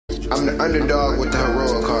I'm the underdog with the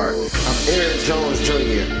heroic heart. I'm Eric Jones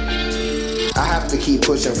Jr. I have to keep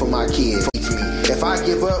pushing for my kids. If I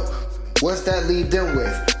give up, what's that leave them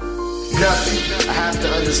with? Nothing. I have to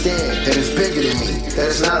understand that it's bigger than me.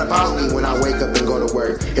 That it's not about me when I wake up and go to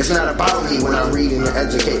work. It's not about me when I'm reading to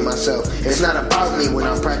educate myself. It's not about me when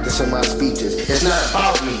I'm practicing my speeches. It's not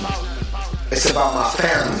about me. It's about my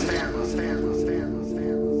family.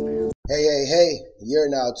 Hey, you're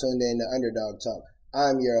now tuned in to Underdog Talk.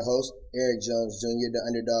 I'm your host, Eric Jones Jr., the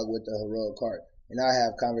underdog with the heroic heart. And I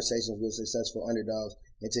have conversations with successful underdogs.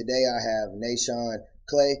 And today I have NaShan.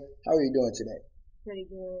 Clay, how are you doing today? Pretty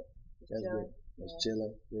good. That's good. Just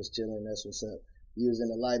chilling. That's what's up. You was in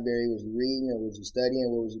the library. Was you reading or was you studying?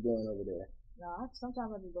 What was you doing over there? No,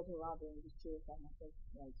 sometimes I just go to the library and just chill by myself,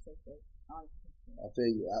 honestly. I feel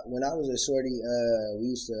you. When I was a shorty,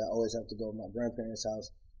 we used to always have to go to my grandparents'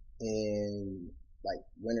 house in like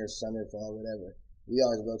winter, summer, fall, whatever. We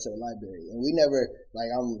always go to the library, and we never,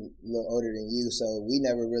 like, I'm a little older than you, so we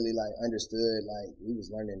never really like understood, like, we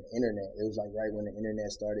was learning the internet. It was like right when the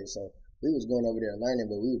internet started, so we was going over there learning,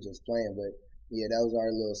 but we were just playing. But yeah, that was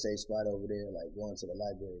our little safe spot over there, like going to the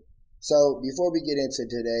library. So before we get into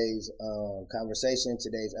today's conversation,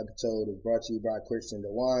 today's episode is brought to you by Christian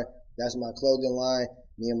Dewan. That's my clothing line.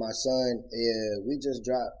 Me and my son, we just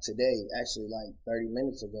dropped today, actually like 30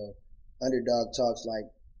 minutes ago, Underdog Talks, like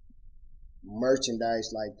merchandise,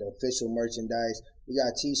 like the official merchandise. We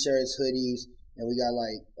got t-shirts, hoodies, and we got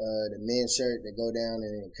like the men's shirt that go down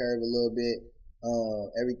and curve a little bit.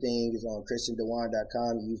 Everything is on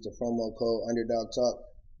christiandewan.com. You use the promo code Underdog Talk,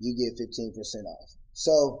 you get 15% off.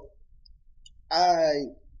 So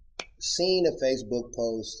I seen a Facebook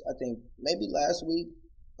post, I think maybe last week.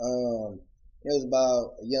 It was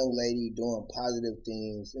about a young lady doing positive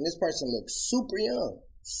things, and this person looked super young,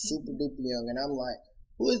 super duper young, and I'm like,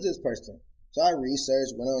 who is this person? So I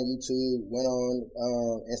researched, went on YouTube, went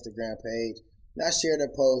on Instagram page, and I shared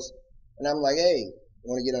her post, and I'm like, hey,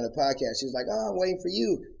 want to get on the podcast? She's like, oh, I'm waiting for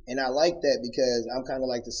you. And I like that because I'm kind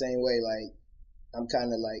of like the same way. Like, I'm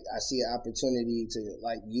kind of like, I see an opportunity to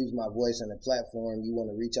like use my voice on a platform. You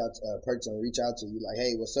want to reach out to a person, reach out to you like,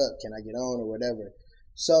 hey, what's up? Can I get on or whatever?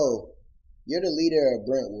 So you're the leader of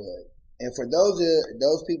Brentwood. And for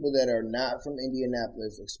those people that are not from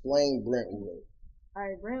Indianapolis, explain Brentwood. All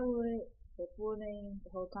right, Brentwood, the full name, the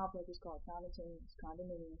whole complex is called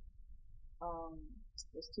Condominium.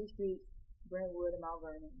 There's two streets, Brentwood and Mount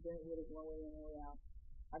Vernon. Brentwood is one way in, one way out.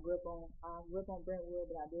 I grew up on Brentwood,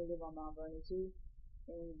 but I did live on Mount Vernon too.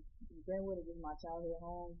 And Brentwood is just my childhood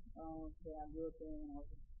home that I grew up in when I was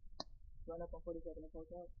growing up on 42nd and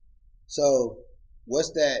Hotel. So what's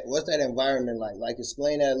that environment like? Like,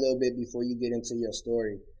 explain that a little bit before you get into your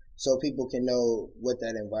story, so people can know what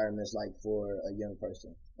that environment is like for a young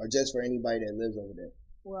person, or just for anybody that lives over there.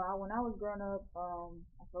 Well, when I was growing up,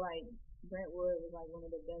 I feel like Brentwood was like one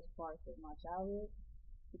of the best parts of my childhood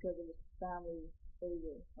because it was family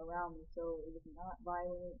everywhere around me. So it was not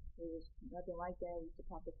violent. It was nothing like that. We used to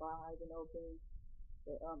pop the fire hydrant open.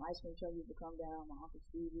 The ice cream truck used to come down. My Uncle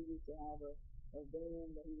Stevie used to have a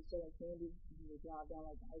van that he was selling candy. He would drive down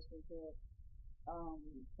like the ice cream truck.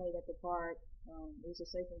 We played at the park. It was a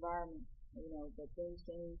safe environment, but things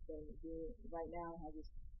changed. So right now it has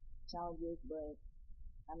its challenges, but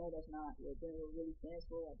I know that's not what Brentwood really stands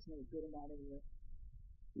for. I just know it's good and bad everywhere.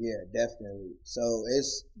 Yeah, definitely. So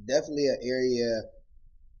it's definitely an area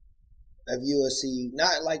of USC,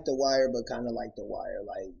 not like The Wire, but kind of like The Wire.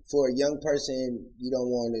 Like, for a young person, you don't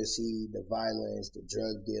want to see the violence, the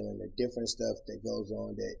drug dealing, the different stuff that goes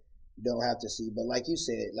on that you don't have to see. But like you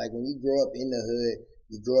said, like when you grow up in the hood,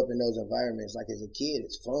 you grow up in those environments, like as a kid,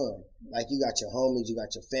 it's fun. Like you got your homies, you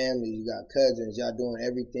got your family, you got cousins, y'all doing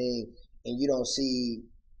everything, and you don't see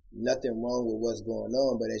nothing wrong with what's going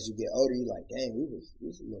on. But as you get older, you're like, dang, we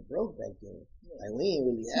was a little broke back then. Like, we ain't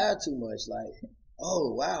really have too much. Like,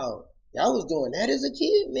 oh wow, y'all was doing that as a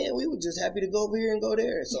kid, man. We were just happy to go over here and go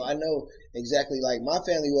there. So I know exactly. Like, my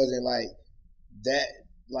family wasn't like that.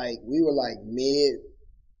 Like, we were like mid,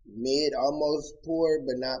 almost poor,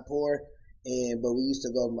 but not poor. But we used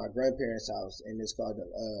to go to my grandparents' house, and it's called the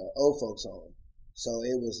old folks home. So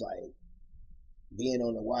it was like being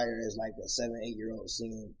on The Wire as like a 7-8-year-old,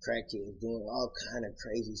 seeing crack kids doing all kind of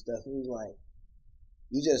crazy stuff. It was like,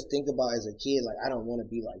 you just think about as a kid, like, I don't want to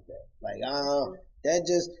be like that. Like, that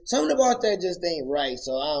just, something about that just ain't right.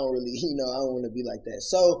 So I don't really, I don't want to be like that.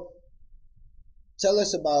 So tell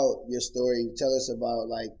us about your story. Tell us about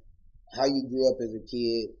like how you grew up as a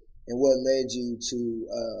kid and what led you to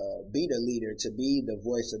be the leader, to be the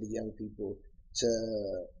voice of the young people, to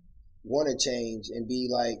want to change and be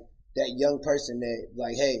like that young person that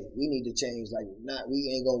like, hey, we need to change. Like, not we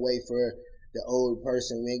ain't gonna wait for the old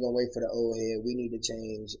person. We ain't gonna wait for the old head. We need to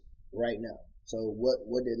change right now. So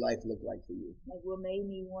what did life look like for you? Like what made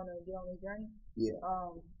me want to get on this journey? Yeah.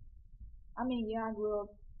 I mean, yeah, I grew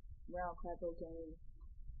up around crack cocaine,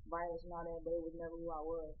 violence and all that, but it was never who I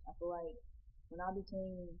was. I feel like when I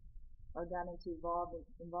became or got into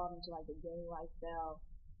involved into like the gang lifestyle,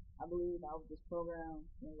 I believe I was just programmed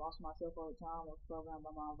and lost myself all the time. I was programmed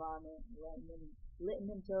by my environment, and letting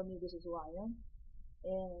them tell me this is who I am.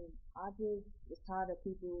 And I just was tired of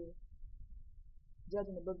people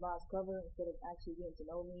judging the book by its cover instead of actually getting to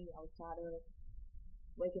know me. I was tired of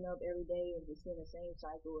waking up every day and just seeing the same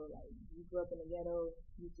cycle of like you grew up in the ghetto,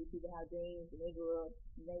 you see people have dreams, and they grew up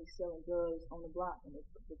and they selling drugs on the block, and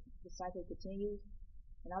the cycle continues.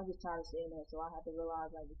 And I was just tired of seeing that, so I had to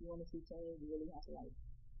realize like if you want to see change, you really have to like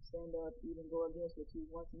stand up, even go against what you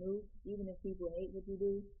once knew, even if people hate what you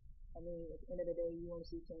do. I mean, at the end of the day, you want to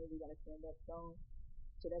see change, you gotta stand up strong.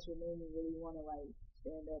 So that's what made me really want to like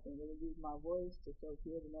stand up and really use my voice to show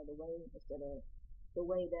kids another way instead of the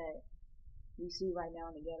way that we see right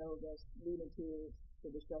now in the ghetto that's leading kids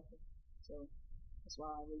to destruction. So that's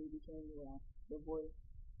why I really became the voice.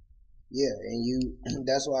 Yeah, and you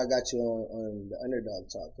that's why I got you on the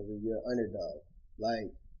underdog talk, because you're an underdog.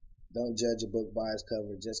 Like, don't judge a book by its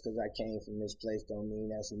cover. Just because I came from this place don't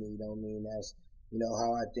mean that's me. Don't mean that's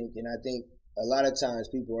how I think. And I think a lot of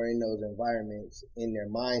times people are in those environments, and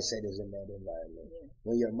their mindset is in that environment. Yeah.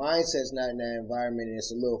 When your mindset's not in that environment, and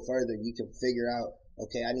it's a little further, you can figure out,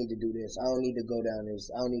 okay, I need to do this. I don't need to go down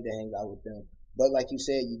this. I don't need to hang out with them. But like you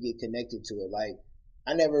said, you get connected to it. Like,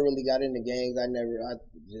 I never really got into gangs. I don't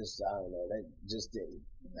know. That just didn't.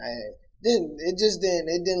 I didn't. It just didn't.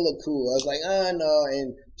 It didn't look cool. I was like, no.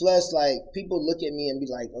 And plus, like, people look at me and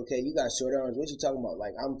be like, okay, you got short arms. What you talking about?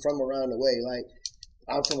 Like, I'm from around the way. Like,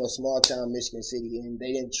 I'm from a small town, Michigan City, and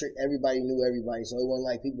they didn't treat everybody knew everybody, so it wasn't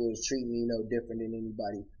like people was treating me no different than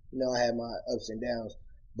anybody. I had my ups and downs,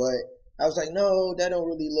 but I was like, no, that don't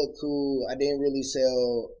really look cool. I didn't really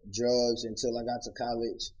sell drugs until I got to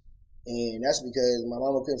college, and that's because my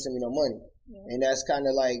mama couldn't send me no money. Yeah. And that's kind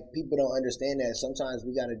of like, people don't understand that sometimes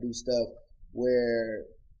we got to do stuff where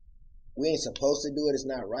we ain't supposed to do it. It's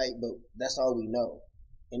not right, but that's all we know.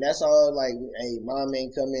 And that's all, like, hey, mom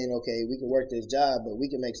ain't come in, okay, we can work this job, but we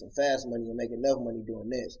can make some fast money and make enough money doing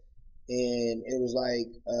this. And it was like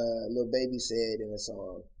Lil Baby said in a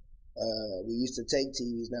song, we used to take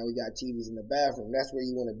TVs, now we got TVs in the bathroom. That's where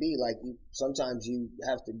you want to be. Like, sometimes you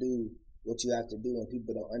have to do what you have to do, and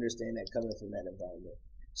people don't understand that coming from that environment.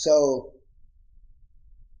 So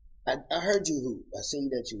I heard you hoop. I seen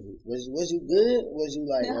that you hoop. Was you good? Was you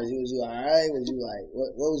like? Was you all right? Was you like?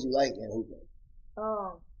 What was you like in hooping?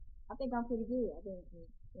 I think I'm pretty good. I think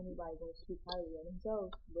anybody gonna speak highly of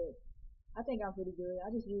themselves, but I think I'm pretty good. I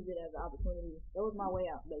just used it as an opportunity. That was my way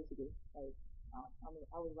out, basically. Like,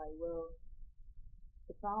 I was like, well,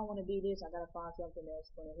 if I don't want to be this, I gotta find something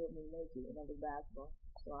that's gonna help me make it, and that was basketball.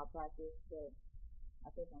 So I practiced, but I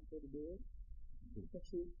think I'm pretty good. I can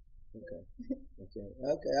shoot. Okay.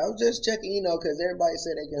 Okay. I was just checking, because everybody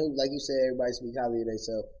said they can hoop. Like you said, everybody speak highly of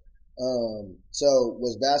themselves. So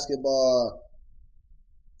was basketball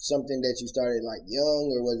something that you started like young,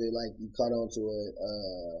 or was it like you caught on to it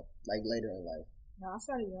like later in life? No, I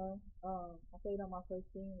started young. I played on my first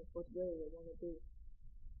team in fourth grade at 1 and 2.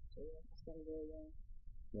 So yeah, I started very young.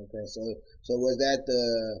 Okay. So was that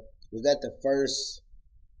the first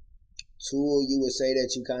tool you would say that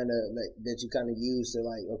you kind of use to,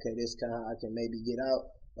 like, okay, this kind of how I can maybe get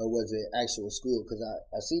out, or was it actual school? Because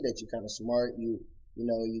I see that you're kind of smart. You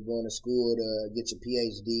going to school to get your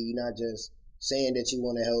PhD. You're not just saying that you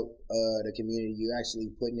want to help the community. You're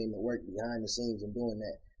actually putting in the work behind the scenes and doing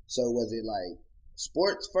that. So was it like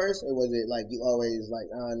sports first, or was it like you always like,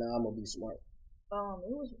 oh no, I'm gonna be smart?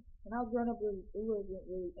 It was when I was growing up. It wasn't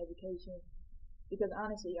really education because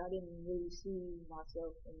honestly, I didn't really see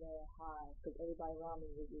myself in the high because everybody around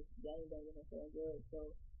me was just gang banging and selling drugs. So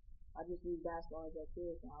I just used basketball as a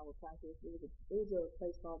kid, so I would practice. It was a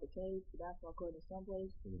place called the Cave, the basketball court in some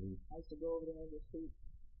place. Mm-hmm. I used to go over there and just shoot.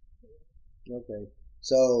 Okay.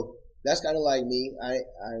 So that's kind of like me. I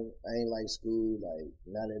ain't like school, like,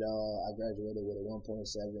 not at all. I graduated with a 1.7,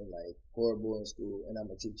 like, horrible in school, and I'm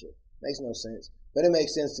a teacher. Makes no sense. But it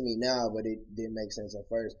makes sense to me now, but it didn't make sense at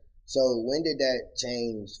first. So when did that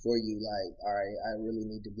change for you? Like, all right, I really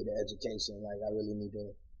need to get an education. Like, I really need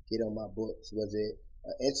to get on my books. Was it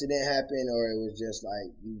an incident happen, or it was just like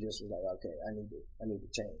you just was like, okay, I need to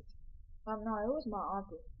change? No, it was my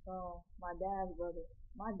uncle. My dad's brother.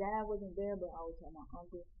 My dad wasn't there, but I always had my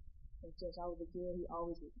uncle. And since I was a kid, he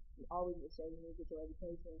always would say, "You need to get your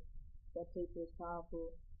education." that paper is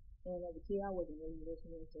powerful. And as a kid, I wasn't really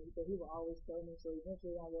listening, but he would always tell me. So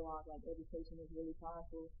eventually, I realized like education is really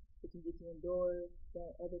powerful. It can get you indoors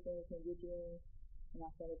that other things can get you in, and I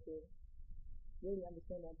started to really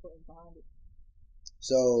understand the importance behind it.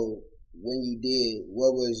 So when you did,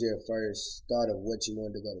 what was your first thought of what you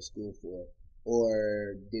wanted to go to school for,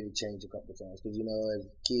 or did it change a couple of times? Because as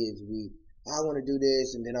kids, I want to do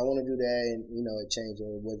this and then I want to do that, and it changed.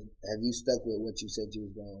 Or have you stuck with what you said you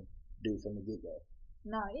was going to do from the get go?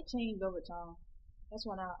 Nah, it changed over time. That's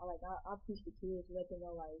when I preach to kids, let them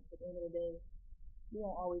know like at the end of the day, you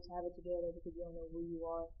won't always have it together because you don't know who you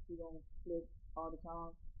are. You're gonna flip all the time.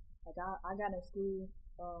 Like I got in school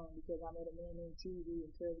because I met a man named T who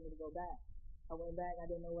encouraged me to go back. I went back, I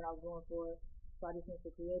didn't know what I was going for. So I just went for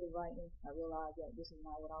creative writing. I realized that this is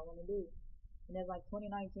not what I want to do. And then like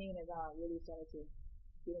 2019 as I really started to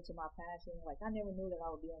get into my passion, like I never knew that I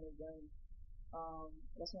would be on this journey.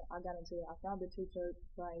 That's when I got into it. I found the true church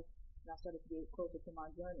Christ, and I started to get closer to my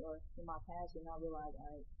journey or to my passion. And I realized, all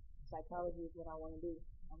right, psychology is what I want to do.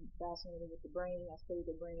 I'm fascinated with the brain. I study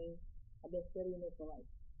the brain. I've been studying it for like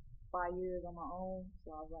 5 years on my own.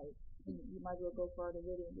 So I was like, you might as well go further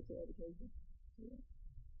with it and get your education. Yeah.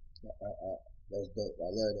 That's dope.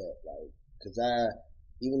 I love that. Like, cause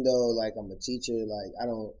even though like I'm a teacher, like I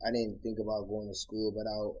didn't think about going to school, but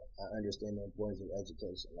I understand the importance of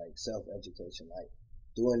education, like self education, like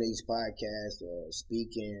doing these podcasts or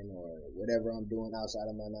speaking or whatever I'm doing outside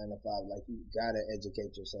of my 9 to 5. Like you gotta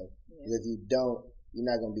educate yourself. Yeah. 'Cause if you don't, you're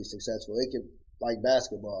not gonna be successful. It could like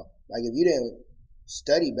basketball. Like if you didn't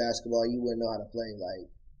study basketball, you wouldn't know how to play. Like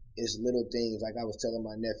it's little things. Like I was telling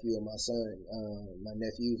my nephew and my son, my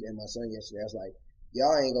nephews and my son yesterday. I was like,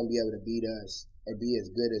 y'all ain't gonna be able to beat us or be as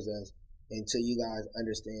good as us until you guys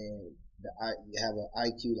understand that you have an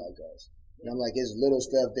IQ like us. And I'm like, it's little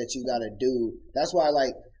stuff that you gotta do. That's why,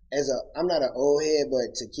 like, I'm not an old head,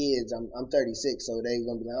 but to kids, I'm 36, so they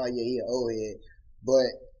gonna be like, oh yeah, he an old head. But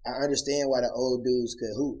I understand why the old dudes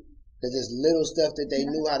could hoop. Cause it's little stuff that they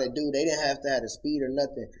knew how to do. They didn't have to have the speed or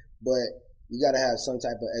nothing, but you got to have some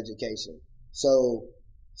type of education. So,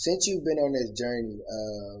 since you've been on this journey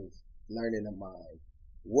of learning the mind,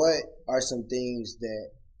 what are some things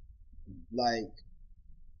that like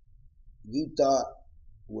you thought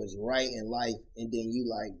was right in life, and then you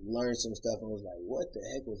like learned some stuff and was like, what the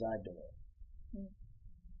heck was I doing?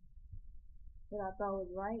 What I thought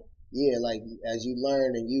was right. Yeah, like as you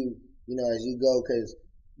learn and as you go, because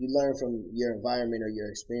you learn from your environment or your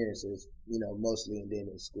experiences, mostly, and then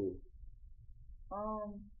in school.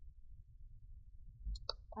 Um,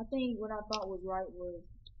 I think what I thought was right was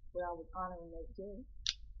what I was honoring as a kid.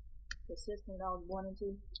 The system that I was born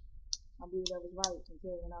into, I believe that was right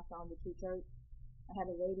until when I found the true church. I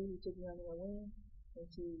had a lady who took me under her wing,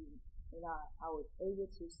 and I was able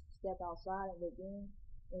to step outside and look in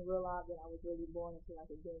and realize that I was really born into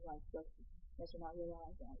like a good life structure. That's when I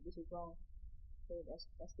realized that this is wrong. So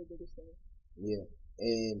that's the biggest thing. Yeah,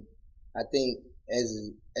 and I think as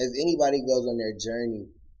anybody goes on their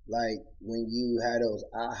journey, like when you had those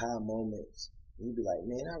aha moments, you be like,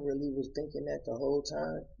 man, I really was thinking that the whole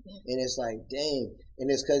time, and it's like, dang,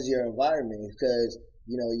 and it's because your environment, because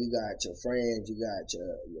you got your friends, you got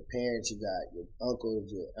your parents, you got your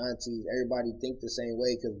uncles, your aunties, everybody think the same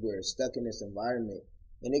way because we're stuck in this environment,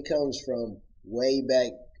 and it comes from way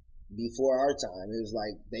back before our time. It was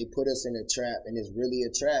like they put us in a trap, and it's really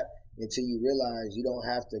a trap until you realize you don't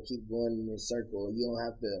have to keep going in this circle. You don't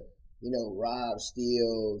have to, rob,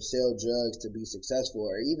 steal, sell drugs to be successful,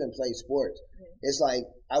 or even play sports. It's like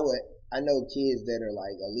I know kids that are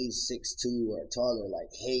like at least 6'2" or taller, like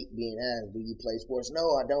hate being asked, "Do you play sports?"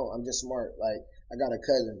 No, I don't. I'm just smart. Like I got a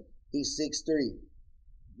cousin. He's 6'3".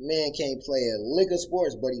 Man can't play a lick of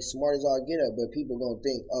sports, but he's smart as all get up. But people gonna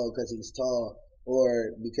think, oh, because he's tall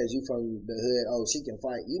or because you from the hood, oh, she can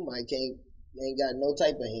fight. You might can't ain't got no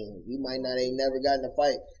type of hands. You might not ain't never gotten a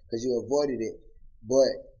fight because you avoided it,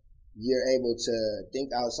 but you're able to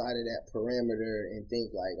think outside of that parameter and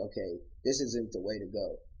think like, okay, this isn't the way to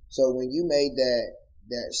go. So when you made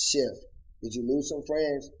that shift, did you lose some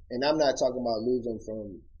friends? And I'm not talking about losing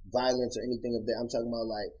from violence or anything of that. I'm talking about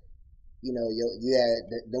like you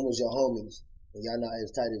had them was your homies, and y'all not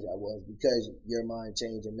as tight as y'all was because your mind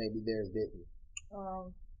changed and maybe theirs didn't.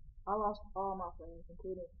 Um, I lost all my friends,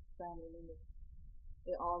 including family members.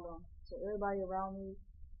 They're all gone. So everybody around me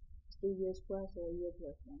is 3 years plus or a year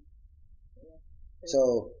plus now. Yeah.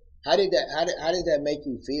 So how did that make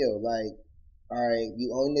you feel? Like, all right,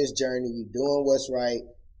 you on this journey, you doing what's right,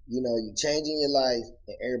 you changing your life,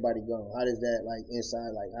 and everybody gone. How does that like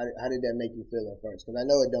inside? Like, how did that make you feel at first? Because I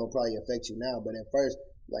know it don't probably affect you now, but at first,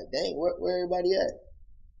 like, dang, where everybody at?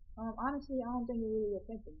 Honestly, I don't think it really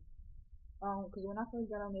affected me. Because when I first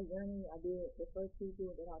got on this journey, I did the first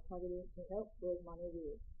people that I targeted to help was my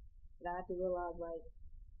neighborhood. And I had to realize like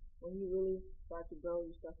when you really start to grow,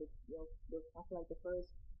 you start to I feel like the first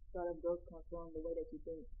start of growth comes from the way that you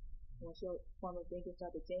think. Once your form of thinking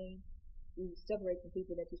start to change, you separate from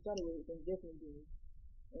people that you started with and differently.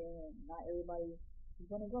 And not everybody is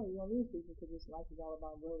gonna go. You're gonna lose people because this life is all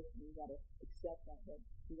about growth, and you gotta accept that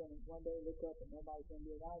you're gonna one day look up and nobody's gonna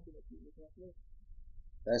be around you that you just want to live.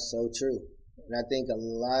 That's so true. And I think a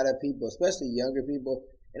lot of people, especially younger people,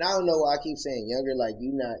 and I don't know why I keep saying younger, like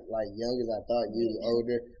you not like young as I thought, you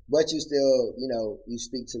older, but you still, you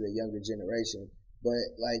speak to the younger generation. But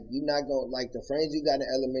like you not going to like the friends you got in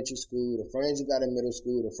elementary school, the friends you got in middle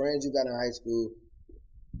school, the friends you got in high school,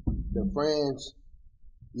 the friends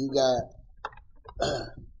you got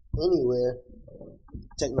anywhere,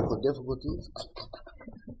 technical difficulties,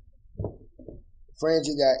 friends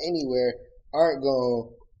you got anywhere aren't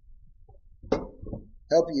going to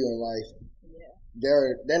help you in life.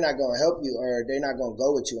 Yeah. They're not gonna help you, or they're not gonna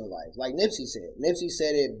go with you in life. Like Nipsey said. Nipsey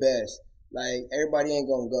said it best. Like everybody ain't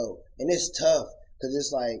gonna go, and it's tough because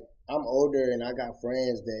it's like I'm older and I got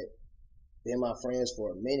friends that been my friends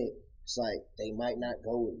for a minute. It's like they might not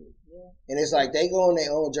go with me, Yeah. and it's like they go on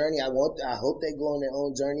their own journey. I hope they go on their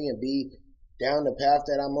own journey and be down the path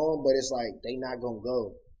that I'm on. But it's like they not gonna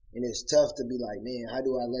go, and it's tough to be like, man, how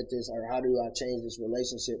do I let this, or how do I change this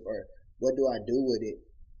relationship, or what do I do with it?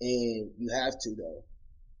 And you have to though.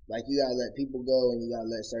 Like you gotta let people go and you gotta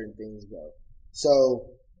let certain things go. So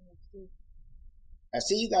I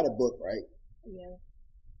see you got a book, right? Yeah.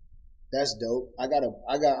 That's dope. I'm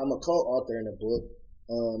a co-author in a book.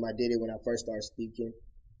 I did it when I first started speaking,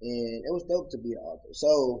 and it was dope to be an author.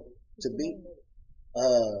 So to be,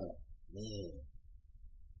 man,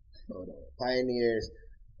 hold on, pioneers.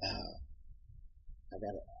 Uh, I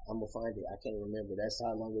gotta, I'm gonna find it. I can't remember. That's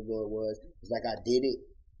how long ago it was. It's like I did it.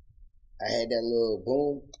 I had that little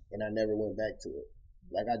boom, and I never went back to it.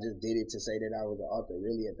 Like I just did it to say that I was an author,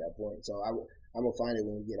 really at that point. So I'm gonna find it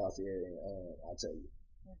when we get off here, and I'll tell you.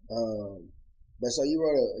 Um, but so you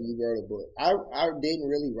wrote a book. I didn't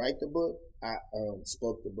really write the book. I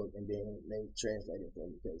spoke the book and then they translated it for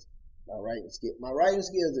me because my writing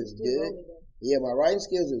skills is good. Yeah, my writing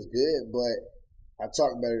skills is good, but I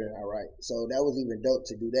talk better than I write. So that was even dope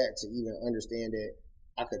to do that, to even understand that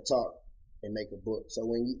I could talk and make a book. So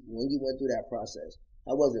when you went through that process,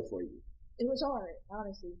 how was it for you? It was hard,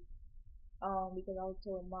 honestly, because I was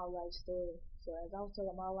telling my life story. So as I was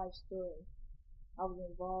telling my life story, I was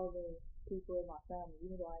involving people in my family,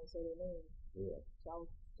 even though I didn't say their names. Yeah. So I was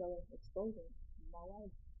telling, exposing my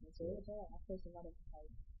life, and so it was hard. I faced a lot of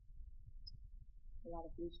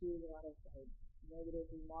issues, a lot of like negative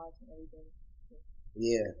remarks and everything. So,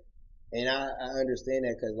 Yeah, and I understand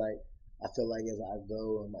that because like I feel like as I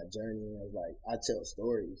go on my journey, I was like I tell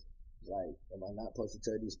stories. Like, am I not supposed to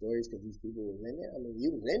tell these stories because these people was in there? I mean,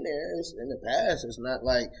 you was in there. It's in the past. It's not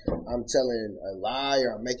like I'm telling a lie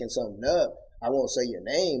or I'm making something up. I won't say your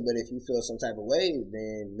name, but if you feel some type of way,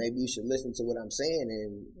 then maybe you should listen to what I'm saying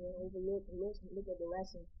and yeah, overlook and listen, look at the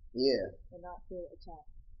lesson yeah, and not feel attacked.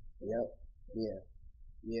 yep, yeah,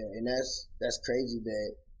 yeah, and that's crazy that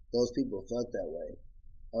those people felt that way.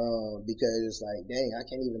 Because it's like, dang, I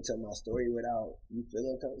can't even tell my story without you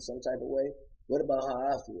feeling some type of way. What about how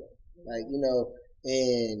I feel? Like,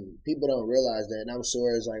 and people don't realize that. And I'm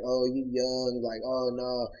sure it's like, oh, you young, like, oh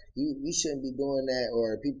no, you shouldn't be doing that.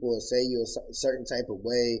 Or people will say you a certain type of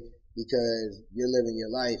way because you're living your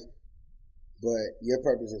life, but your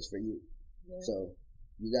purpose is for you. Yeah. So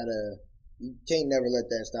you can't never let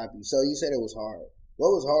that stop you. So you said it was hard.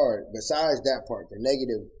 What was hard besides that part, the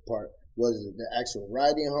negative part? Was the actual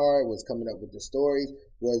writing hard? Was coming up with the stories?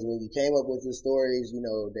 Was when you came up with the stories,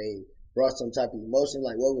 they brought some type of emotion?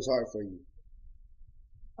 Like, what was hard for you?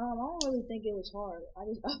 I don't really think it was hard. I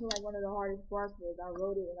feel like one of the hardest parts was I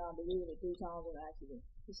wrote it and I deleted it 3 times on accident.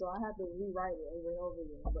 So I had to rewrite it over and over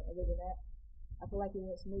again. But other than that, I feel like it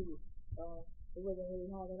went smoothly. It wasn't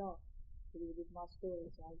really hard at all. It was just my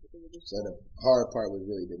story, so it was just So the fun. hard part was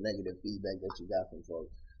really the negative feedback that you got from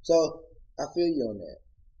folks. So I feel you on that.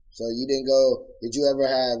 So you didn't go. Did you ever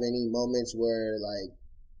have any moments where like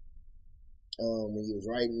when you was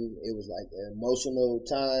writing, it was like an emotional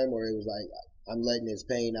time, or it was like I'm letting this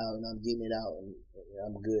pain out and I'm getting it out and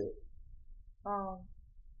I'm good. Um,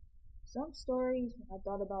 some stories I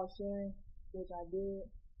thought about sharing, which I did,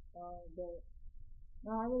 but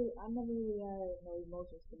no, I never really had no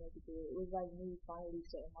emotions connected to it. It was like me finally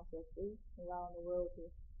setting myself free, allowing the world to.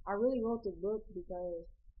 I really wrote the book because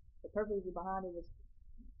the purpose behind it was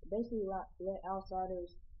basically let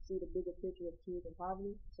outsiders see the bigger picture of kids in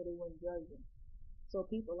poverty, so they wouldn't judge them. So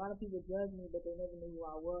a lot of people judged me, but they never knew who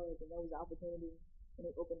I was, and that was the opportunity when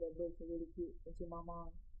they opened their book to really get into my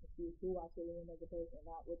mind and see who I truly am as a person,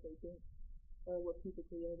 not what they think or what people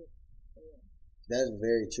created. So, yeah. That's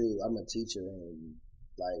very true. I'm a teacher, and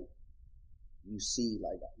like you see,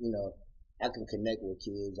 like I can connect with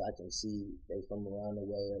kids. I can see they from around the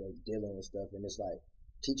way or they dealing with stuff, and it's like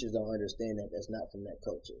teachers don't understand that that's not from that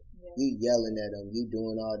culture. Yeah. You yelling at them, you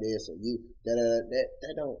doing all this, or you that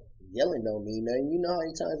don't yelling don't mean nothing. You know how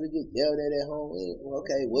many times we get yelled at home?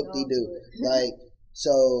 Okay, whoop de do. Like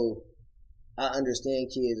so, I understand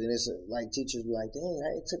kids, and it's like teachers be like, dang,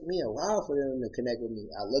 it took me a while for them to connect with me.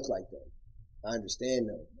 I look like them. I understand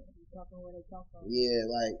them. Where they come from. Yeah,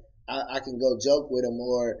 like I can go joke with them,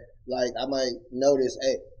 or like I might notice,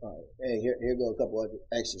 hey, hey, here go a couple of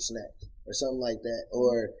extra snacks or something like that,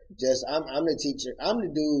 or just I'm the teacher, I'm the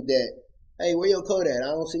dude that, hey, where your coat at?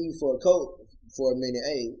 I don't see you for a coat for a minute.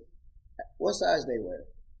 Hey, what size they wear?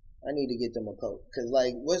 I need to get them a coat, cause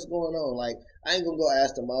like what's going on? Like I ain't gonna go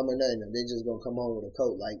ask the mom or nothing. They just gonna come home with a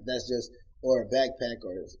coat. Like that's just or a backpack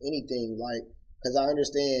or anything. Like, cause I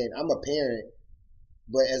understand I'm a parent,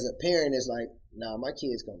 but as a parent, it's like, nah, my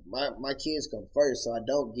kids come first, so I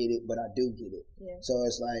don't get it, but I do get it. Yeah. So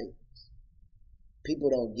it's like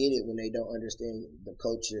people don't get it when they don't understand the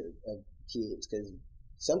culture of kids, because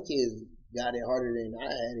some kids got it harder than I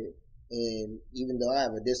had it, and even though I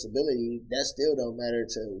have a disability, that still don't matter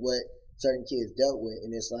to what certain kids dealt with,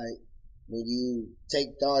 and it's like when you take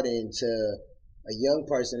thought into a young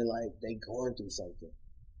person, like they going through something,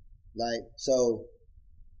 like so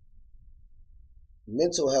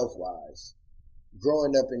mental health wise,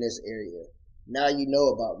 growing up in this area, now you know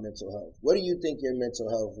about mental health. What do you think your mental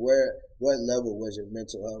health? What level was your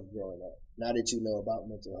mental health growing up? Now that you know about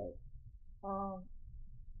mental health. Um,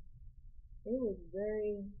 it was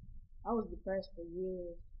very. I was depressed for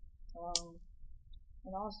years.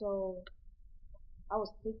 And also I was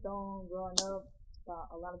picked on growing up by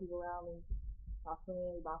a lot of people around me, my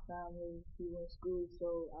friends, my family, people in school.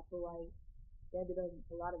 So I feel like that did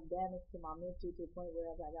a lot of damage to my mental to the point where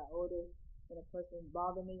as I got older, when a person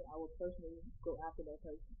bothered me, I would personally go after that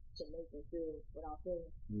person to make them feel what I'm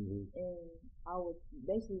feeling. Mm-hmm. And I would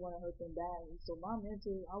basically want to hurt them badly. So my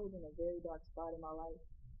mental, I was in a very dark spot in my life.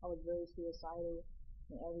 I was very suicidal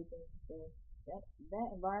and everything. So that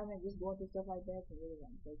environment, just going through stuff like that, can really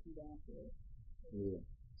like break you down to it. Yeah.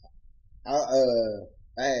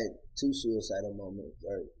 I had two suicidal moments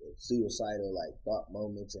or suicidal like thought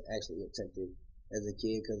moments, and actually attempted as a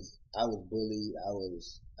kid because I was bullied.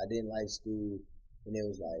 I didn't like school, and it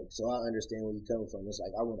was like, so I understand where you come from. It's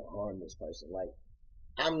like I want to harm this person. Like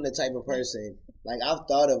I'm the type of person, like I've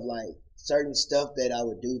thought of like certain stuff that I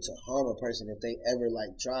would do to harm a person if they ever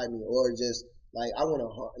like tried me, or just like I want to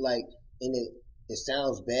like, and it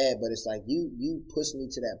sounds bad, but it's like you push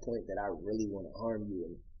me to that point that I really want to harm you,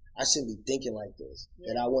 and I shouldn't be thinking like this.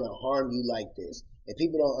 Yeah. That I want to harm you like this, and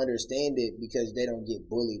people don't understand it because they don't get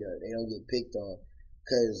bullied or they don't get picked on.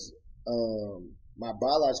 Because my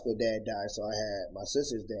biological dad died, so I had my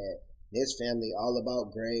sister's dad. His family all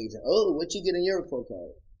about grades and what you get in your report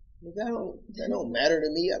card. That don't matter to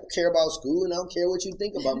me. I don't care about school and I don't care what you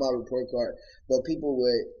think about my report card. But people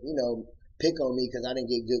would, pick on me because I didn't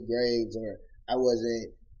get good grades or I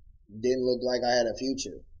didn't look like I had a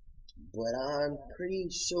future. But I'm pretty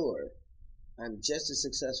sure I'm just as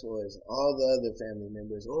successful as all the other family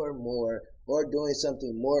members or more, or doing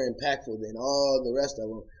something more impactful than all the rest of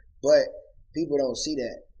them. But people don't see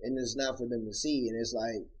that, and it's not for them to see. And it's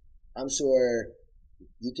like, I'm sure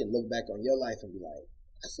you can look back on your life and be like,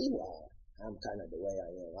 I see why I'm kind of the way I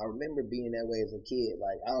am. I remember being that way as a kid.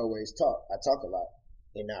 Like I always talk. I talk a lot,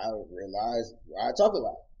 and I realize I talk a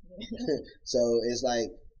lot. So it's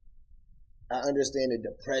like I understand the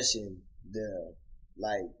depression, the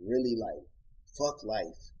like really like fuck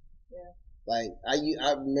life. Yeah. Like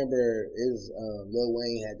I remember it was Lil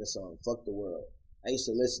Wayne had the song "Fuck the World." I used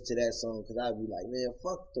to listen to that song because I'd be like, man,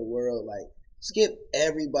 fuck the world, like skip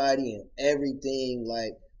everybody and everything,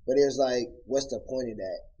 like. But it's like, what's the point of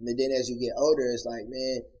that? And then as you get older, it's like,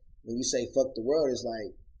 man, when you say fuck the world, it's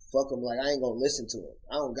like fuck them. Like I ain't gonna listen to them.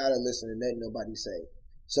 I don't gotta listen to nothing nobody say.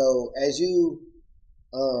 So as you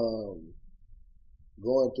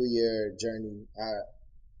going through your journey, I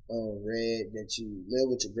read that you live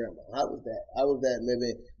with your grandma. How was that? How was that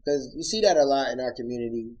living? Because you see that a lot in our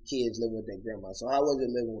community, kids living with their grandma. So how was it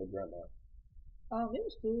living with grandma? It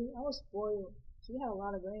was cool. I was spoiled. She had a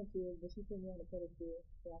lot of grandkids, but she put me on the pedestal.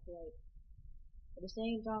 So I feel like at the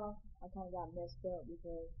same time, I kind of got messed up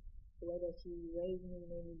because the way that she raised me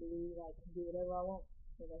made me believe like I can do whatever I want,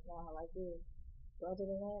 and that's not how life is. But other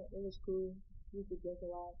than that, it was cool. She used to drink a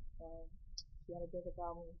lot. She had a drinking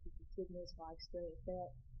problem. She was sickness, so I experienced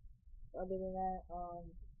that. Other than that,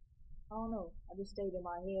 I don't know. I just stayed in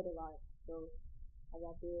my head a lot, so I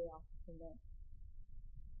got there off from that.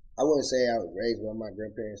 I wouldn't say I was raised by my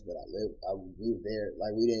grandparents, but we was there.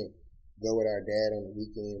 Like we didn't go with our dad on the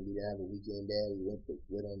weekend. We didn't have a weekend dad. We went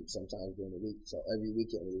with him sometimes during the week. So every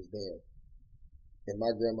weekend we was there. And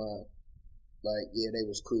my grandma, like, yeah, they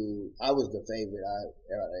was cool. I was the favorite out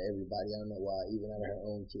of everybody. I don't know why. Even out of her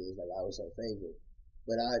own kids, like I was her favorite.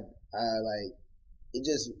 But I like it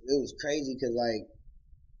was crazy because like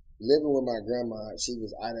living with my grandma, she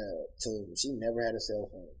was out of tune. She never had a cell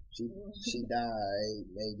phone. She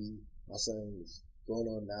died maybe my son was going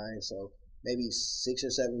on 9, so maybe 6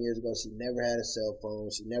 or 7 years ago. She never had a cell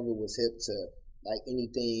phone. She never was hip to like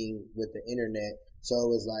anything with the internet. So it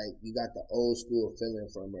was like you got the old school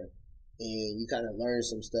feeling from her, and you kind of learned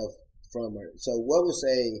some stuff from her. So what would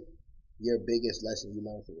say your biggest lesson you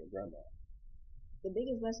learned from your grandma? The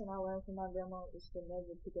biggest lesson I learned from my grandma is to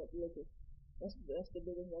never pick up liquor. That's the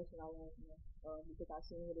biggest lesson I learned from her. Because I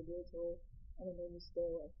seen what it did to her, and it made me stay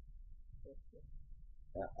away. So,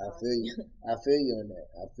 yeah. I feel you. I feel you on that.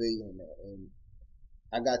 I feel you on that. And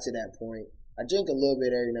I got to that point. I drink a little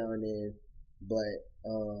bit every now and then, but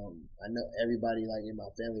I know everybody like in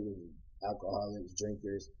my family was alcoholics,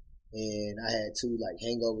 drinkers, and I had two like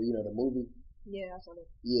Hangover. You know the movie? Yeah, I saw that.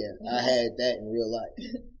 Yeah, I had that in real life,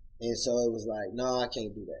 and so it was like, no, I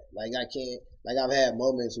can't do that. Like I can't. Like I've had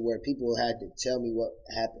moments where people had to tell me what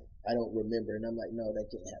happened. I don't remember, and I'm like, no, that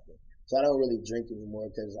can't happen. So I don't really drink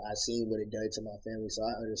anymore because I seen what it did to my family. So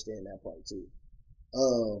I understand that part too.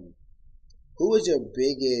 Um, who was your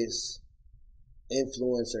biggest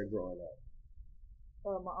influencer growing up?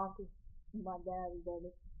 My uncle, my dad's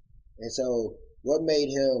brother. And so, what made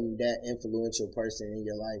him that influential person in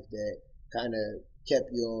your life that kind of kept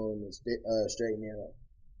you on the straight and narrow?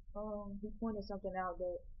 He pointed something out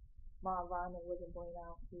that my environment wasn't pointing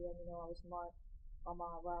out. He let me know I was smart, or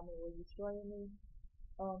my environment was destroying me.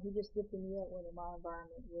 He just lifted me up when my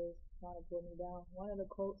environment was trying to pull me down. One of the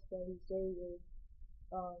quotes that he said was,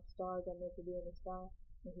 "Stars are meant to be in the sky."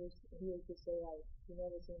 And he would just say like, "You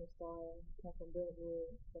never seen a star come from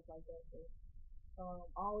Brentwood," stuff like that. So,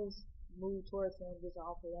 I always move towards him just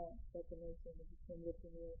off of that connection and just him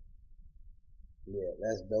lifting me up. Yeah,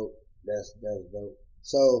 that's dope. That's dope.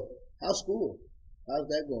 So, how's school? How's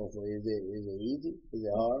that going for you? Is it easy? Is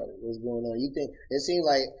it hard? What's going on? You think it seems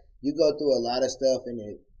like you go through a lot of stuff and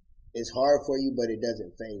it's hard for you, but it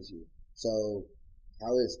doesn't phase you. So,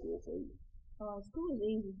 how is school for you? School is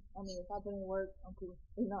easy. I mean, if I put in work, I'm cool.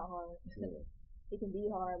 It's not hard. Yeah. It can be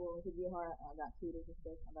hard, but when it get hard, I got tutors and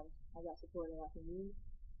stuff. I got support that I can use.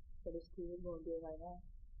 But it's cool. It's going good right now.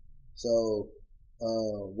 So,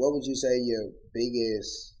 what would you say your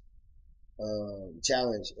biggest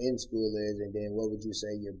challenge in school is, and then what would you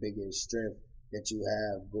say your biggest strength that you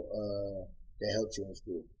have that helps you in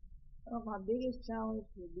school? My biggest challenge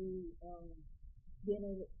would be being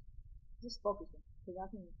able just focusing because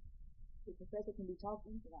the professor can be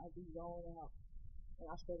talking and I be zoning out and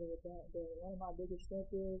I struggle with that. But one of my biggest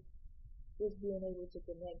strengths is just being able to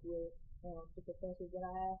connect with the professors that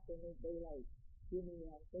I have and they like give me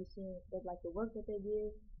like they seem that like the work that they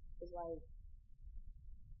give is like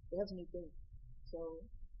it helps me think. So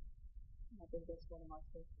I think that's one of my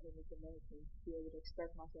strengths, being able to connect and be able to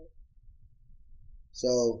express myself.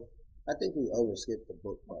 So, I think we overskipped the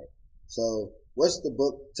book part. So, what's the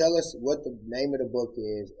book? Tell us what the name of the book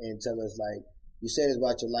is, and tell us like you said it's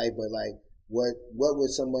about your life, but like what would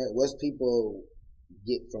someone what's people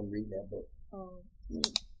get from reading that book? Um,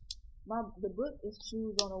 the book is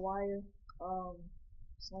Shoes on a Wire. Um,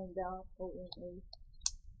 slammed down ONA.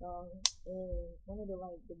 Um, and one of the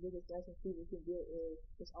like the biggest lessons people can get is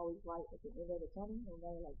it's always light at the end of the tunnel. No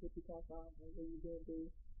matter like what you come from and where you've been through,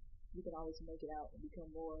 you can always make it out and become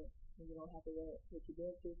more. And you don't have to let what you've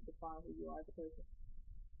been through define who you are as a person.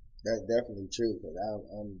 That's definitely true because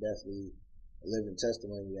I'm definitely a living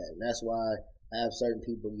testimony to that, and that's why I have certain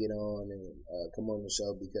people get on and come on the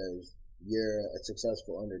show because you're a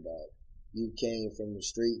successful underdog. You came from the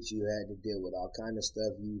streets. You had to deal with all kind of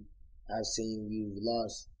stuff. I've seen you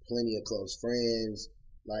lost plenty of close friends.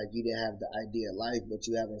 Like you didn't have the idea of life, but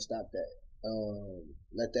you haven't stopped that.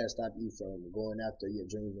 Let that stop you from going after your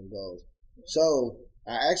dreams and goals. So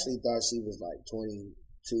I actually thought she was like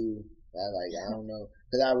 22. I don't know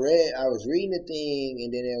because I was reading the thing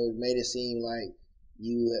and then it was made it seem like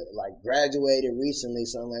you like graduated recently.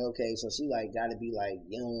 So I'm like, okay, so she like got to be like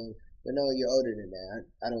young, but no, you're older than that.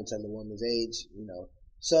 I don't tell a woman's age.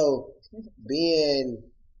 So being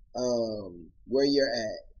where you're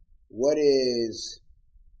at what is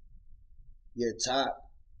your top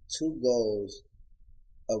two goals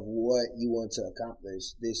of what you want to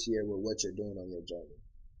accomplish this year with what you're doing on your journey?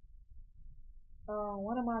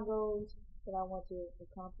 One of my goals that I want to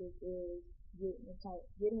accomplish is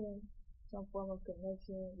getting some form of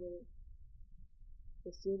connection with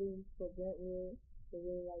the city for Brentwood to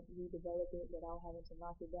really like redevelop it without having to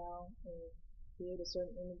knock it down and create a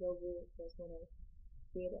certain image over it that's going to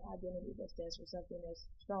create an identity that stands for something that's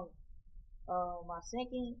strong. My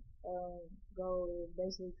second goal is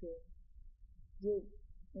basically to get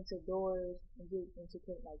into doors and get into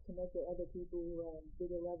like connect with other people who are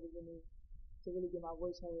bigger levels than me to really get my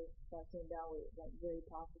voice heard. Start sitting down with like very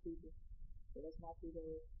powerful people. So that's my two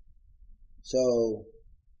goals. So,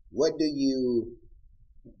 what do you?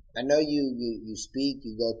 I know you speak,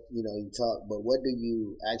 you go, you talk, but what do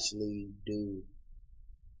you actually do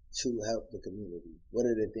to help the community? What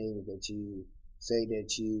are the things that you say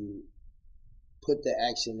that you put the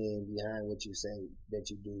action in behind what you say that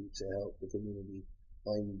you do to help the community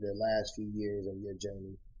on the last few years of your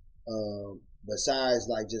journey? Besides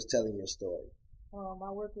like just telling your story.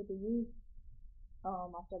 I work with the youth.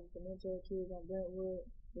 I started to mentor kids on Brentwood,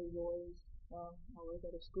 the boys. I work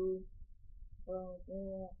at a school.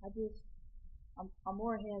 And I'm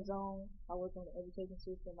more hands-on. I work on the education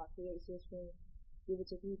system. I create systems, give it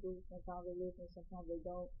to people. Sometimes they listen, sometimes they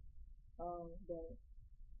don't. But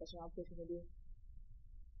that's what I'm pushing to do.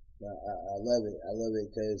 I love it. I love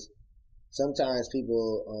it because sometimes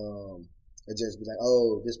people will just be like,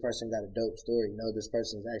 "Oh, this person got a dope story." No, this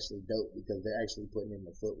person is actually dope because they're actually putting in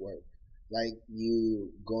the footwork. Like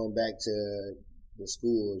you going back to the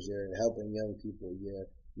schools, you're helping young people, you're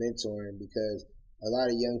mentoring because a lot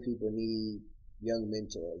of young people need young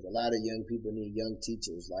mentors. A lot of young people need young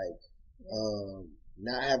teachers. Like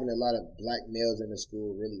not having a lot of black males in the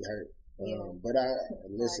school really hurt. Yeah. But I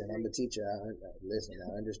listen. I'm a teacher. Listen.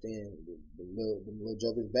 I understand the little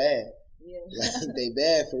joke is bad. Yeah. Like they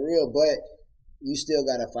bad for real, but you still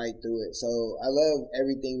gotta fight through it. So I love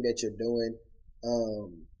everything that you're doing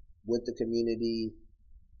with the community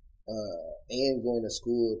and going to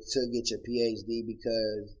school to get your PhD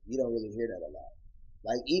because you don't really hear that a lot.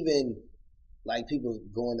 Like even like people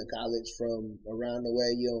going to college from around the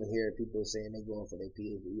way, you don't hear people saying they're going for their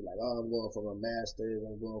PhD. You're like, oh, I'm going for my master's,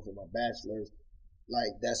 I'm going for my bachelor's.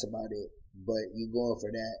 Like that's about it. But you going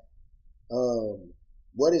for that.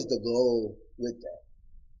 What is the goal with that?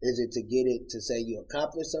 Is it to get it to say you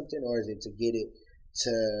accomplished something, or is it to get it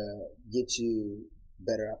to get you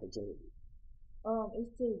better opportunity?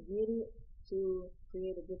 It's to get it to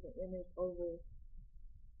create a different image over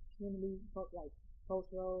community, like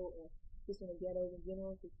post road or just in the ghettos in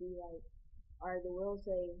general to see like, all right, the world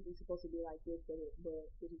say we're supposed to be like this, but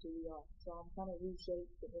this is who we are. So I'm trying to reshape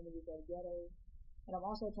the images of ghettos, and I'm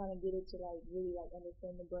also trying to get it to like really like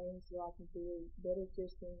understand the brain so I can create better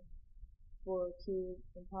systems for kids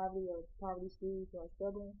in poverty or poverty schools who are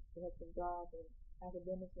struggling to help them thrive in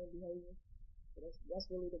academics and behavior. So that's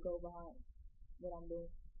really the goal behind what I'm doing.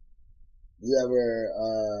 You ever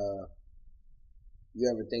you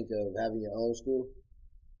ever think of having your own school?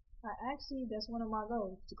 That's one of my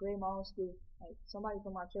goals to create my own school. Like somebody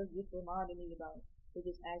from my church just reminded me about it. They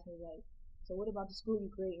just asked me like, so what about the school you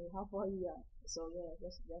created? How far you got? So yeah,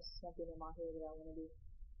 that's something in my head that I want to do.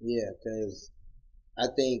 Yeah, because I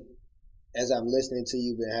think as I'm listening to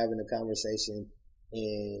you, been having a conversation,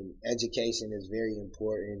 and education is very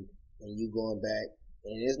important, and you going back,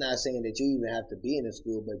 and it's not saying that you even have to be in a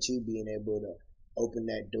school, but you being able to open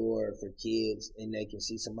that door for kids, and they can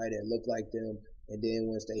see somebody that look like them, and then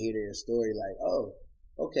once they hear their story, like, oh,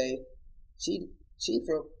 okay, she she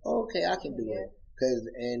from, oh, okay, I can do Yeah. it,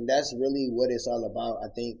 and that's really what it's all about. I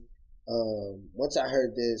think once I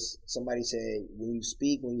heard this, somebody said when you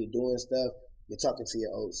speak, when you're doing stuff, you're talking to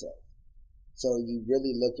your old self. So you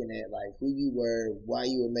really looking at like who you were, why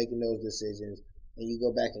you were making those decisions, and you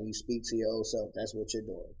go back and you speak to your old self. That's what you're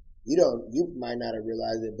doing. You might not have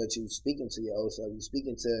realized it, but you speaking to your old self. You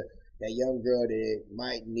speaking to that young girl that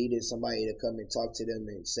might needed somebody to come and talk to them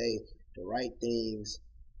and say the right things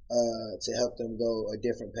to help them go a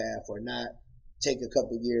different path, or not take a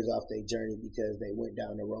couple years off their journey because they went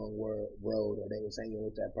down the wrong road or they was hanging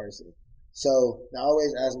with that person. So I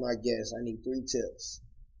always ask my guests, I need 3 tips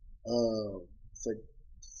um,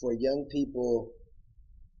 for young people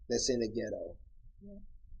that's in the ghetto. Yeah.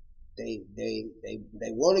 They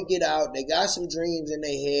want to get out. They got some dreams in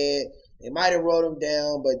their head. They might have wrote them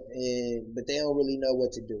down, but they don't really know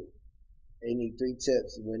what to do. They need 3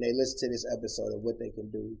 tips when they listen to this episode of what they can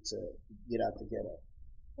do to get out the ghetto.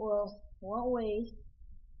 Well, one way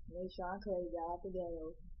NaShan got out the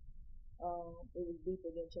ghetto. it was deeper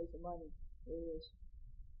than chasing money. It was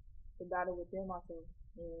the battle within myself.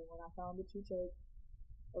 And when I found the true church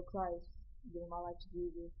of Christ, giving my life to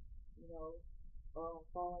Jesus, you know,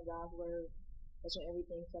 following God's word, that's when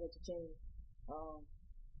everything started to change.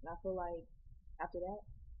 And I feel like after that,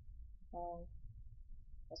 um,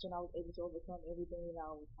 that's when I was able to overcome everything that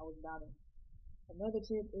I was battling. Another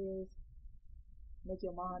tip is make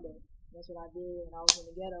your mind up. That's what I did when I was in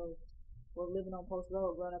the ghetto. Was living on Post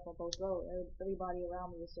Road, growing up on Post Road. Everybody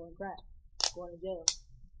around me was selling crack, going to jail.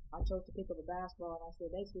 I chose to pick up a basketball, and I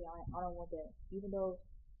said, basically, I don't want that. Even though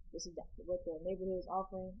this is what the neighborhood is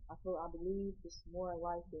offering, I believe this is more in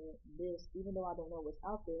life than this. Even though I don't know what's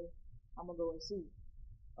out there, I'm gonna go and see.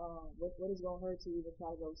 What is gonna hurt to even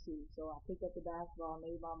try to go see? So I picked up the basketball,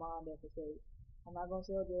 made my mind up and said, I'm not gonna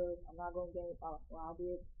sell drugs. I'm not gonna game. Well, I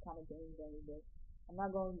did kind of game, but I'm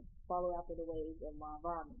not gonna follow after the ways of my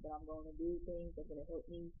environment. But I'm gonna do things that's gonna help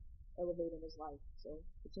me elevate in this life. So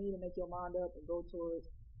continue to make your mind up and go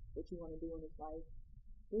towards what you want to do in this life.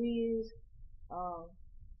 3 is um,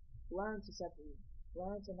 learn to separate.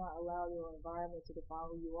 Learn to not allow your environment to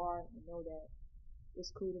define who you are, and know that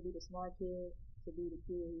it's cool to be the smart kid, to be the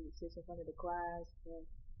kid who sits in front of the class, and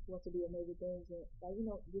wants to do amazing things, and like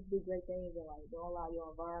just do great things, and like don't allow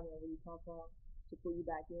your environment where you come from to pull you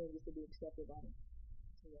back in just to be accepted by them.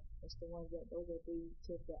 So yeah, that's the ones that those are 3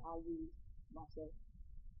 tips that I use myself.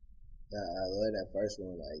 I love that first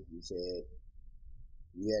one. Like you said,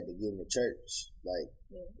 you had to get in the church. Yeah.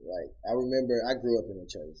 Like I remember, I grew up in the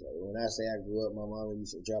church. Like, when I say I grew up, my mama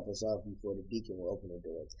used to drop us off before the deacon would open the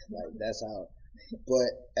doors. Like that's how.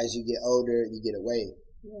 But as you get older, you get away.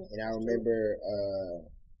 Yeah, And I that's true. remember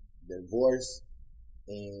the divorce,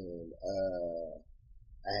 and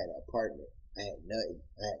I had an apartment. I had nothing.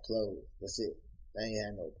 I had clothes. That's it. I ain't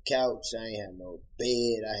had no couch. I ain't had no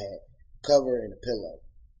bed. I had cover and a pillow.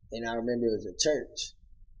 And I remember it was a church,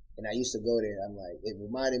 and I used to go there. I'm like, it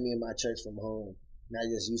reminded me of my church from home. And I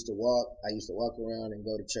just used to walk. I used to walk around and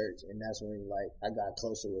go to church, and that's when like I got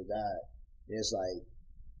closer with God. And it's like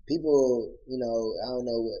people, I don't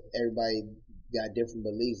know what everybody got different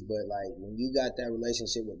beliefs, but like when you got that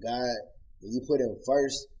relationship with God and you put Him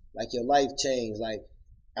first, like your life changed. Like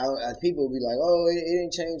people will be like, "Oh, it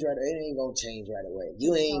didn't change right. It ain't gonna change right away.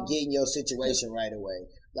 You ain't getting your situation right away.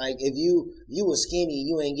 Like if you were skinny,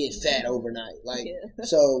 you ain't get fat overnight. Like Yeah.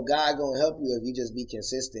 so, God gonna help you if you just be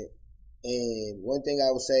consistent. And one thing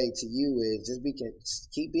I would say to you is just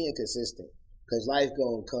keep being consistent, because life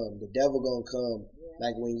gonna come. The devil gonna come. Yeah.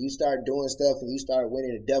 Like when you start doing stuff and you start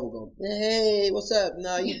winning, the devil gonna, hey, what's up?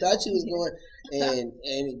 No, you thought you was going, and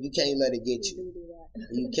you can't let it get you.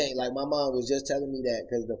 You can't. Like my mom was just telling me that,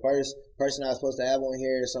 because the first person I was supposed to have on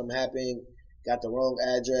here, something happened, got the wrong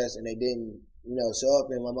address, and they didn't, show up.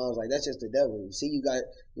 And my mom was like, "That's just the devil." You see, you got,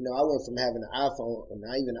 I went from having an iPhone, or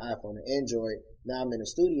not even an iPhone, an Android. Now I'm in the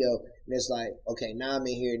studio, and it's like, okay, now I'm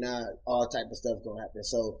in here. Now all type of stuff gonna happen.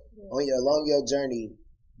 So along your journey,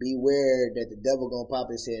 beware that the devil gonna pop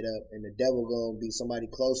his head up, and the devil gonna be somebody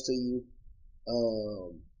close to you.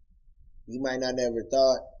 You might not never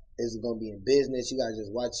thought is gonna be in business. You gotta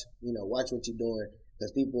just watch what you're doing,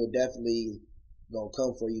 because people are definitely gonna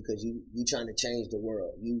come for you, because you trying to change the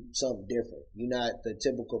world. You something different. You're not the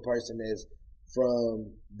typical person that's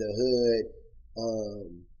from the hood.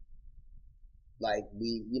 Like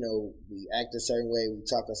we act a certain way, we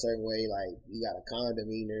talk a certain way. Like you got a calm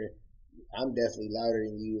demeanor. I'm definitely louder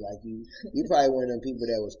than you. Like you probably one of them people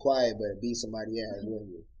that was quiet but beat somebody ass, wouldn't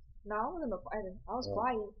you? No, I wasn't a fighter. I was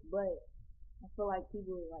quiet, but I feel like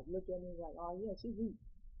people like look at me like, oh yeah, she's weak.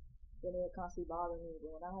 Then they'll constantly bother me.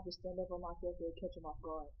 But when I have to stand up for myself, they'll catch them off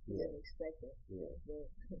guard. They didn't expect it. Yeah. But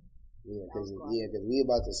Cause we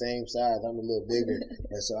about the same size. I'm a little bigger,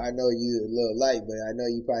 and so I know you a little light, but I know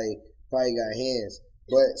you probably got hands.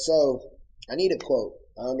 But so I need a quote.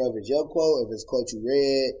 I don't know if it's your quote, if it's a quote you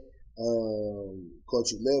read, quote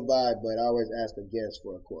you live by, but I always ask a guest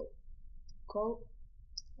for a quote. Quote.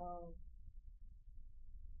 I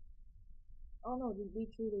don't know. Just be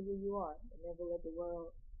true to who you are, and never let the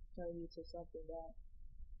world turn you to something that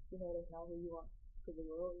that's not who you are. Because the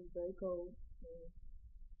world is very cold, and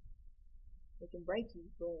it can break you.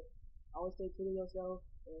 But always stay true to yourself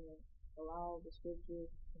and allow the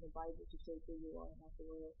scriptures and the Bible to shape who you are, not the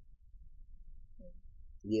world.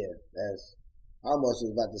 Yeah, I almost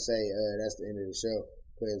was about to say that's the end of the show,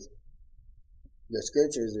 because the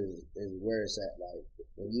scriptures is where it's at. Like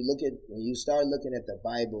when you start looking at the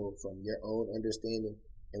Bible from your own understanding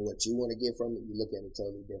and what you want to get from it, you look at it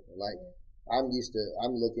totally different. Like I'm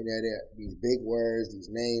looking at it, these big words,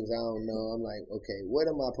 these names I don't know. I'm like, okay, what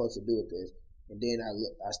am I supposed to do with this? And then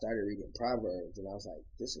I started reading Proverbs, and I was like,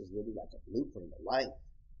 this is really like a blueprint of life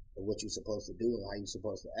of what you're supposed to do and how you're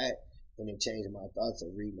supposed to act. And it changed my thoughts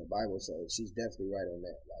of reading the Bible. So she's definitely right on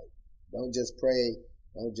that. Like, don't just pray,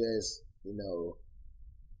 don't just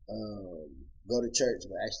go to church,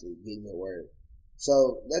 but actually get in your word.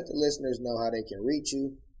 So let the listeners know how they can reach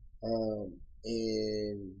you,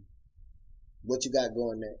 and what you got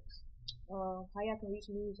going next. How y'all can reach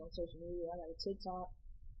me is on social media. I got a TikTok,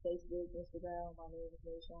 Facebook, Instagram. My name is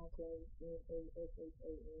NaShan Clay, NaShanclay.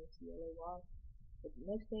 But the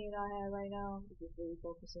next thing that I have right now is just really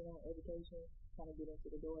focusing on education, trying to get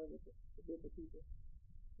into the door with the different people.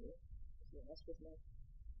 Yeah, that's what's next.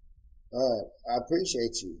 I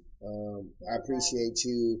appreciate you. I Thank you for having me. appreciate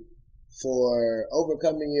you for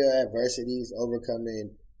overcoming your adversities,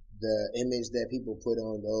 overcoming the image that people put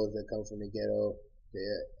on those that come from the ghetto,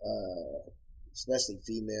 especially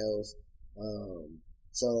females. Um,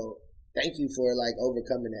 so thank you for like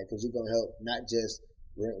overcoming that, because you're gonna help not just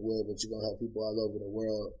Brentwood, but you're gonna help people all over the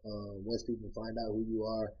world. Once people find out who you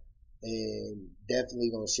are, and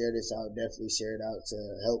definitely gonna share this out. Definitely share it out to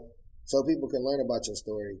help so people can learn about your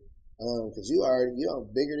story. Cause you're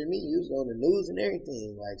bigger than me. You was on the news and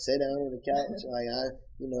everything. Like, sit down on the couch. Like, I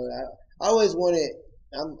always wanted.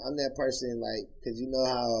 I'm that person. Like, cause you know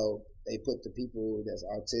how they put the people that's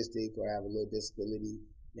autistic or have a little disability,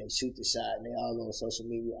 and they shoot the shot, and they all on social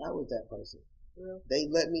media. I was that person. Real. They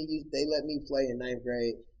let me play in ninth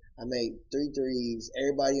grade. I made 3 threes.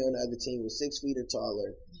 Everybody on the other team was 6 feet or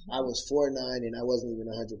taller. I was 4'9", and I wasn't even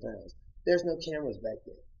 100 pounds. There's no cameras back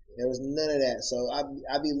then. There was none of that. So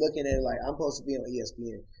I be looking at it like I'm supposed to be on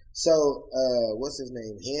ESPN. So what's his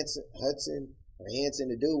name? Hanson,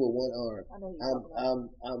 the dude with one arm. I know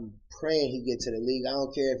I'm praying he get to the league. I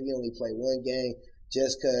don't care if he only play one game,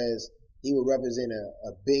 just because he would represent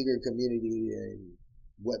a bigger community than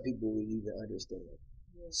what people would even understand.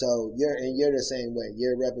 Yeah. So you're the same way.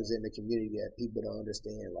 You're representing a community that people don't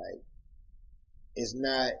understand. Like, it's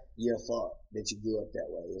not your fault that you grew up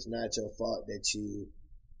that way. It's not your fault that you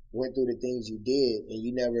went through the things you did, and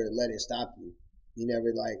you never let it stop you. You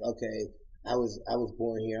never like, okay, I was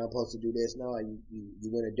born here, I'm supposed to do this. No,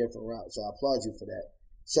 you went a different route. So I applaud you for that.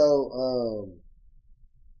 So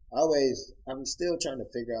I'm still trying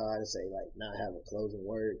to figure out how to say, like, not have a closing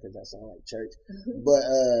word, because that sounds like church. But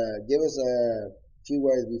give us a few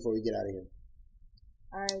words before we get out of here.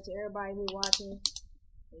 All right, to everybody who's watching,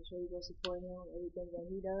 make sure you go support him, everything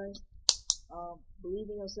that he does.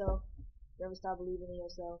 Believe in yourself. Never stop believing in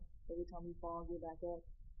yourself. Every time you fall, get back up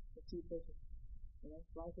and keep pushing. You know,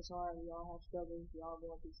 life is hard. We all have struggles. We all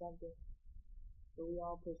going through something, but we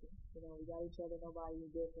all pushing. You know, we got each other. Nobody is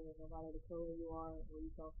different. No matter the color you are, where you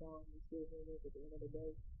come from, we still humans at the end of the day.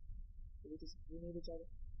 So we need each other.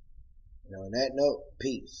 And on that note,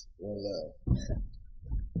 peace. One love.